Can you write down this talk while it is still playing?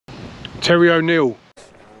Terry O'Neill.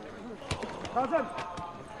 Tarzan.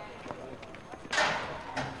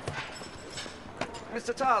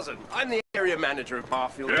 Mr. Tarzan, I'm the area manager of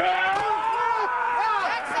Barfield.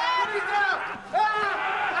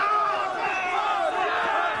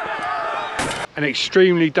 An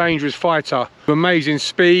extremely dangerous fighter with amazing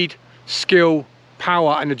speed, skill,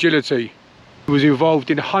 power and agility. He was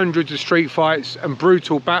involved in hundreds of street fights and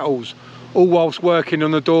brutal battles, all whilst working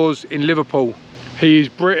on the doors in Liverpool. He is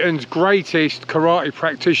Britain's greatest karate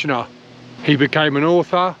practitioner. He became an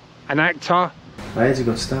author, an actor. Why has he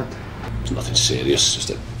got stabbed? It's nothing serious,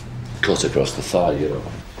 just a cut across the thigh, you know.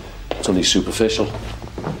 It's only superficial,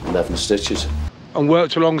 11 stitches. And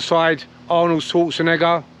worked alongside Arnold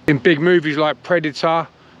Schwarzenegger in big movies like Predator,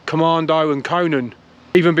 Commando and Conan,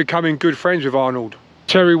 even becoming good friends with Arnold.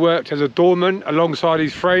 Terry worked as a doorman alongside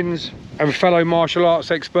his friends and fellow martial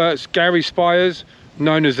arts experts Gary Spiers,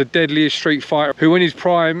 known as the Deadliest street fighter, who in his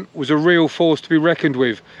prime was a real force to be reckoned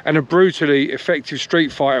with and a brutally effective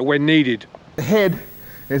street fighter when needed. The head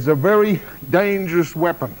is a very dangerous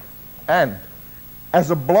weapon, and as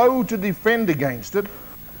a blow to defend against it,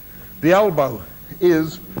 the elbow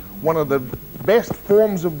is one of the best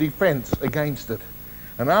forms of defense against it.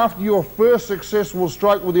 And after your first successful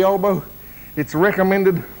strike with the elbow, it's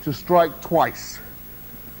recommended to strike twice,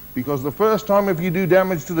 because the first time, if you do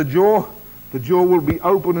damage to the jaw will be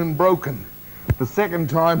open and broken. The second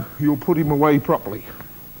time, you'll put him away properly.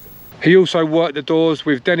 He also worked the doors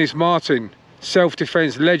with Dennis Martin,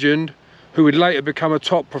 self-defense legend, who would later become a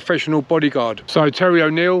top professional bodyguard. So Terry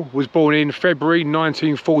O'Neill was born in February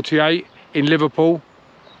 1948 in Liverpool,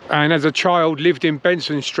 and as a child lived in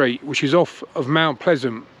Benson Street, which is off of Mount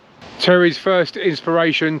Pleasant. Terry's first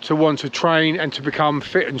inspiration to want to train and to become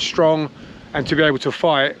fit and strong and to be able to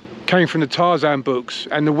fight came from the Tarzan books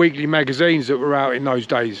and the weekly magazines that were out in those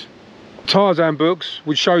days. Tarzan books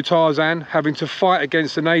would show Tarzan having to fight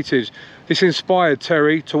against the natives. This inspired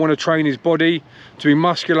Terry to want to train his body to be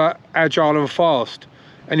muscular, agile and fast,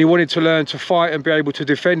 and he wanted to learn to fight and be able to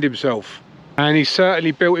defend himself. And he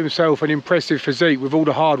certainly built himself an impressive physique with all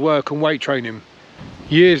the hard work and weight training.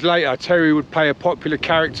 Years later, Terry would play a popular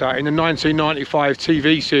character in the 1995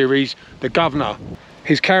 TV series The Governor.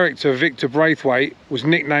 His character, Victor Braithwaite, was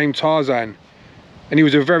nicknamed Tarzan, and he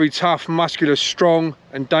was a very tough, muscular, strong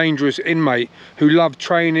and dangerous inmate who loved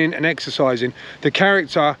training and exercising. The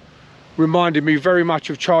character reminded me very much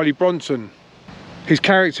of Charlie Bronson. His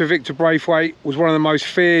character, Victor Braithwaite, was one of the most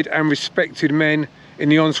feared and respected men in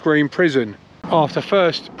the on-screen prison. After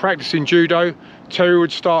first practicing judo, Terry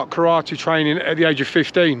would start karate training at the age of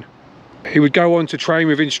 15. He would go on to train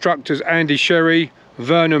with instructors Andy Sherry,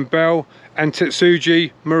 Vernon Bell and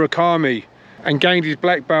Tetsuji Murakami, and gained his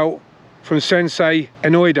black belt from Sensei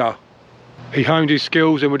Enoida. He honed his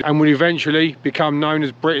skills and would eventually become known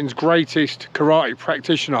as Britain's greatest karate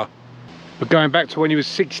practitioner. But going back to when he was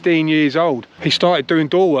 16 years old, he started doing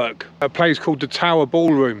door work at a place called the Tower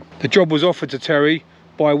Ballroom. The job was offered to Terry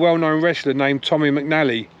by a well-known wrestler named Tommy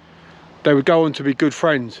McNally. They would go on to be good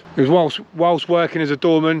friends. It was whilst working as a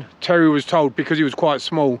doorman, Terry was told, because he was quite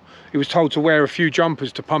small, he was told to wear a few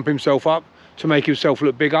jumpers to pump himself up, to make himself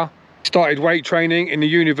look bigger. He started weight training in the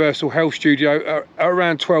Universal Health Studio at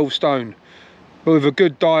around 12 stone. But with a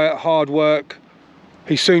good diet, hard work,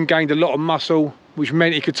 he soon gained a lot of muscle, which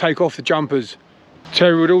meant he could take off the jumpers.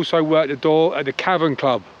 Terry would also work the door at the Cavern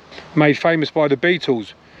Club, made famous by the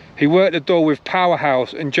Beatles. He worked the door with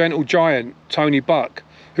powerhouse and gentle giant Tony Buck,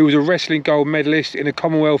 who was a wrestling gold medalist in the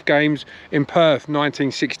Commonwealth Games in Perth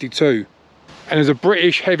 1962. And as a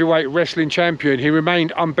British heavyweight wrestling champion, he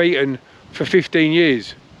remained unbeaten for 15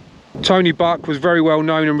 years. Tony Buck was very well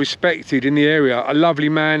known and respected in the area, a lovely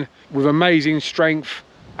man with amazing strength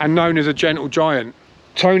and known as a gentle giant.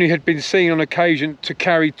 Tony had been seen on occasion to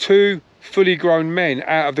carry 2 fully grown men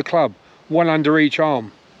out of the club, one under each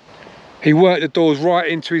arm. He worked the doors right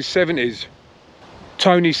into his 70s.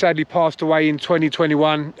 Tony sadly passed away in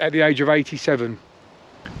 2021 at the age of 87.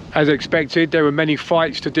 As expected, there were many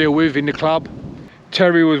fights to deal with in the club.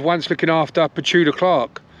 Terry was once looking after Petuda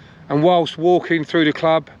Clark, and whilst walking through the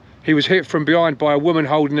club, he was hit from behind by a woman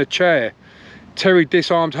holding a chair. Terry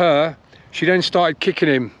disarmed her. She then started kicking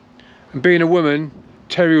him, and being a woman,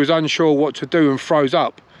 Terry was unsure what to do and froze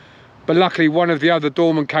up. But luckily one of the other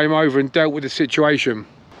doormen came over and dealt with the situation.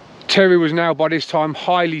 Terry was now by this time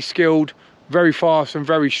highly skilled, very fast and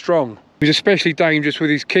very strong. He was especially dangerous with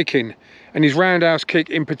his kicking, and his roundhouse kick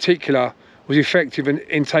in particular was effective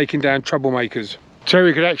in taking down troublemakers.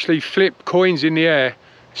 Terry could actually flip coins in the air,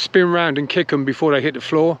 spin round and kick them before they hit the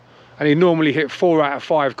floor, and he normally hit 4 out of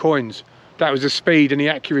 5 coins. That was the speed and the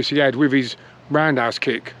accuracy he had with his roundhouse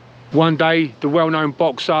kick. One day, the well-known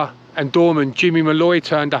boxer and doorman Jimmy Malloy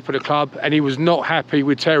turned up at the club, and he was not happy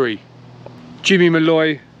with Terry. Jimmy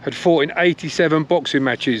Malloy had fought in 87 boxing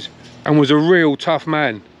matches and was a real tough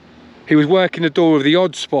man. He was working the door of the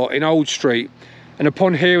Odd Spot in Old Street, and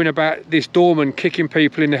upon hearing about this doorman kicking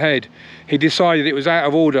people in the head, he decided it was out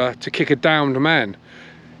of order to kick a downed man.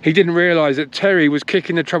 He didn't realise that Terry was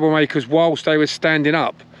kicking the troublemakers whilst they were standing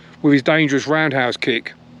up with his dangerous roundhouse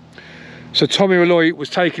kick. So Tommy Malloy was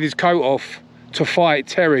taking his coat off to fight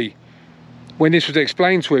Terry when this was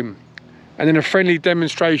explained to him, and then a friendly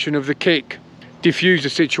demonstration of the kick diffused the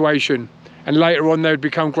situation, and later on they would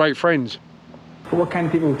become great friends. But what kind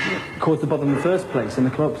of people caused the bother in the first place in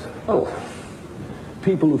the clubs? Oh,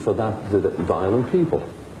 people who for that did it, violent people.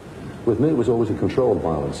 With me it was always a controlled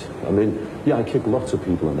violence. I mean, yeah, I kicked lots of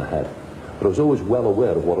people in the head, but I was always well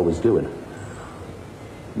aware of what I was doing.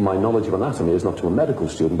 My knowledge of anatomy is not to a medical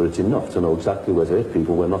student, but it's enough to know exactly where to hit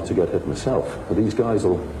people, where not to get hit myself. But these guys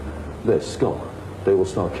will, they're scum. They will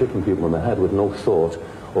start kicking people in the head with no thought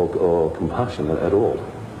or compassion at all.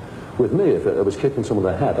 With me, if I was kicking someone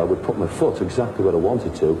in the head, I would put my foot exactly where I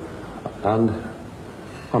wanted to, and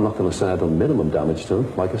I'm not going to say I've done minimum damage to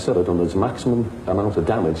them. Like I said, I've done this maximum amount of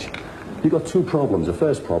damage. You've got two problems. The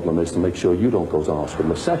first problem is to make sure you don't go to hospital.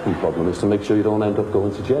 The second problem is to make sure you don't end up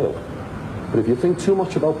going to jail. But if you think too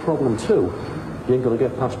much about problem two, you ain't going to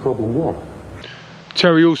get past problem one.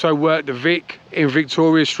 Terry also worked the Vic in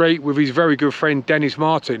Victoria Street with his very good friend Dennis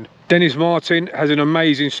Martin. Dennis Martin has an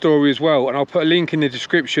amazing story as well, and I'll put a link in the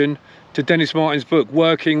description to Dennis Martin's book,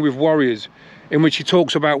 Working with Warriors, in which he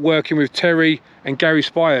talks about working with Terry and Gary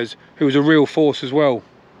Spiers, who was a real force as well.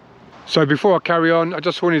 So before I carry on, I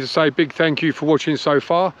just wanted to say a big thank you for watching so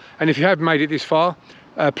far, and if you have made it this far,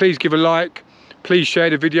 please give a like, please share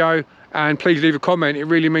the video, and please leave a comment. It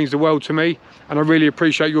really means the world to me, and I really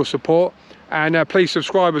appreciate your support. And please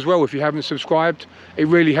subscribe as well if you haven't subscribed. It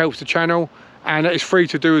really helps the channel, and it's free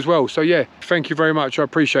to do as well. So yeah, thank you very much, I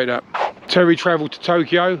appreciate that. Terry travelled to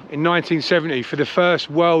Tokyo in 1970 for the first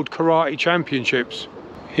World Karate Championships.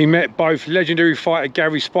 He met both legendary fighter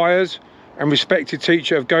Gary Spiers and respected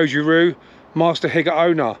teacher of Goju-Ryu, Master Higa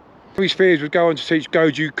Onna. Gary Spiers would go on to teach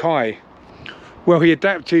Goju Kai. Well, he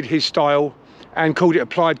adapted his style and called it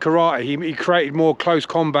applied karate. He created more close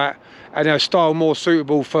combat and a style more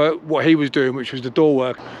suitable for what he was doing, which was the door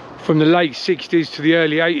work. From the late 60s to the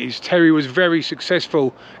early 80s, Terry was very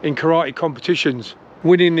successful in karate competitions,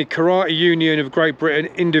 winning the Karate Union of Great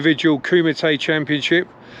Britain Individual Kumite Championship,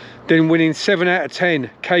 then winning 7 out of 10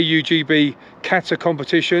 KUGB kata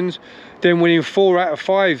competitions, then winning 4 out of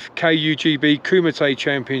 5 KUGB Kumite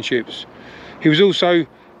Championships. He was also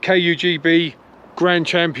KUGB Grand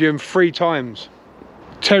Champion 3 times.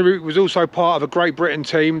 Terry was also part of a Great Britain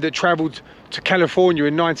team that travelled to California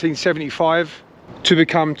in 1975 to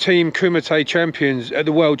become Team Kumite champions at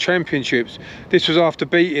the World Championships. This was after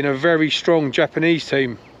beating a very strong Japanese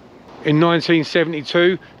team. In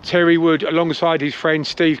 1972, Terry would, alongside his friend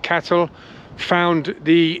Steve Cattle, found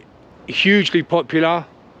the hugely popular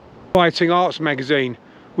Fighting Arts magazine,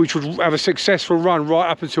 which would have a successful run right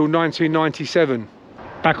up until 1997.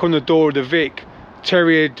 Back on the door of the Vic,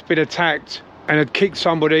 Terry had been attacked and had kicked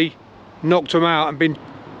somebody, knocked him out, and been...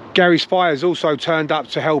 Gary Spiers also turned up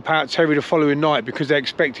to help out Terry the following night because they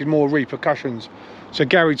expected more repercussions. So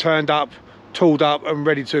Gary turned up, tooled up, and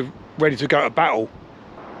ready to go to battle.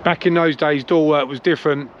 Back in those days, door work was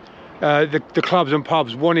different. The clubs and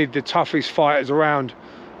pubs wanted the toughest fighters around,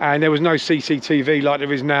 and there was no CCTV like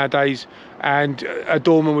there is nowadays, and a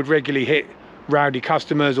doorman would regularly hit rowdy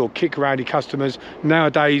customers or kick rowdy customers.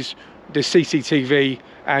 Nowadays, there's CCTV,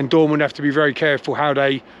 and doormen have to be very careful how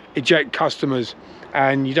they eject customers,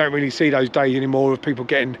 and you don't really see those days anymore of people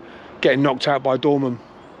getting knocked out by doormen.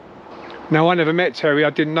 Now, I never met Terry, I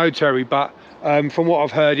didn't know Terry, but from what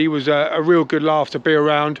I've heard, he was a real good laugh to be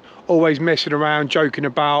around, always messing around, joking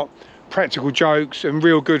about, practical jokes, and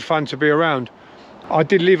real good fun to be around. I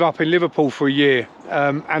did live up in Liverpool for a year,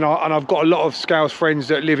 and I've got a lot of Scouse friends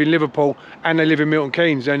that live in Liverpool, and they live in Milton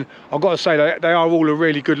Keynes, and I've got to say they are all a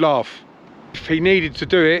really good laugh. If he needed to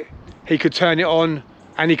do it, he could turn it on,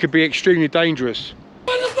 and he could be extremely dangerous.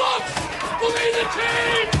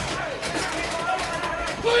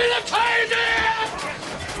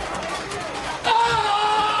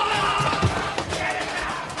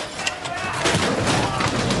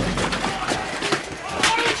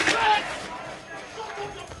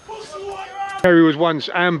 Terry was once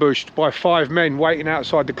ambushed by 5 men waiting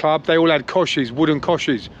outside the club. They all had koshes, wooden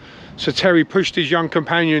koshes. So Terry pushed his young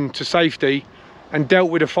companion to safety and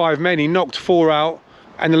dealt with the 5 men. He knocked 4 out,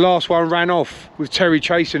 and the last one ran off with Terry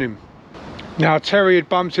chasing him. Now, Terry had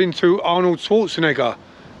bumped into Arnold Schwarzenegger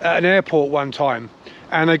at an airport one time,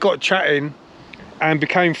 and they got chatting and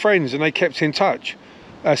became friends, and they kept in touch.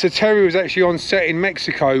 So Terry was actually on set in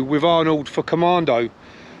Mexico with Arnold for Commando,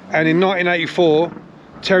 and in 1984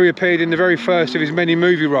 Terry appeared in the very first of his many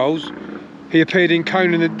movie roles. He appeared in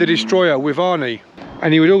Conan the Destroyer with Arnie,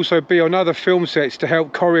 and he would also be on other film sets to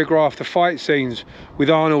help choreograph the fight scenes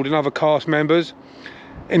with Arnold and other cast members.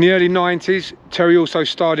 In the early 90s, Terry also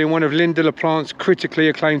starred in one of Linda LaPlante's critically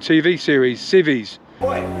acclaimed TV series, Civvies.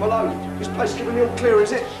 Oi, Malone, this place giving you all clear,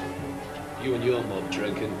 is it? You and your mob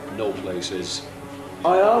drinking, no places.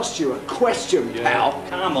 I asked you a question, pal.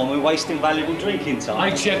 Come on, we're wasting valuable drinking time. I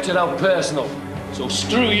checked it out personal, so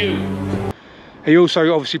screw you. He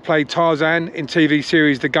also obviously played Tarzan in TV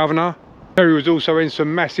series The Governor. Terry was also in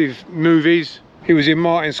some massive movies. He was in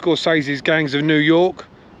Martin Scorsese's Gangs of New York,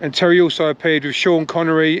 and Terry also appeared with Sean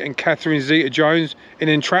Connery and Catherine Zeta-Jones in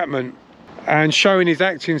Entrapment. And showing his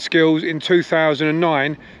acting skills, in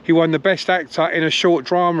 2009 he won the Best Actor in a Short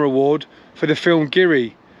Drama Award for the film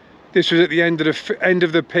Geary. This was at the end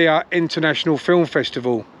of the PAT International Film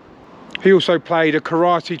Festival. He also played a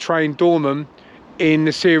karate trained doorman in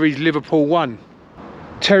the series Liverpool 1.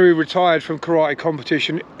 Terry retired from karate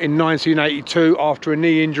competition in 1982 after a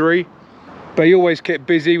knee injury, but he always kept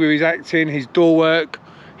busy with his acting, his door work,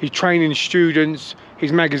 his training students,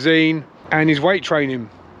 his magazine and his weight training.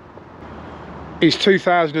 It's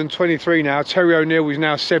 2023 now. Terry O'Neill is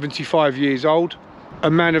now 75 years old, a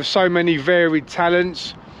man of so many varied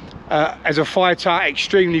talents. As a fighter,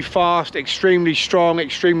 extremely fast, extremely strong,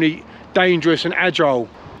 extremely dangerous and agile,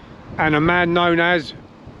 and a man known as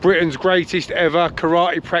Britain's greatest ever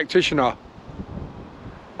karate practitioner.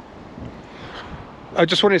 I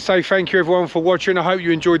just want to say thank you everyone for watching. I hope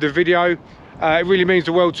you enjoyed the video. It really means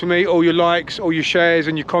the world to me, all your likes, all your shares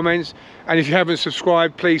and your comments. And if you haven't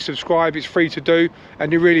subscribed, please subscribe. It's free to do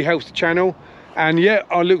and it really helps the channel. And yeah,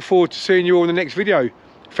 I look forward to seeing you all in the next video.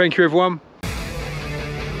 Thank you everyone.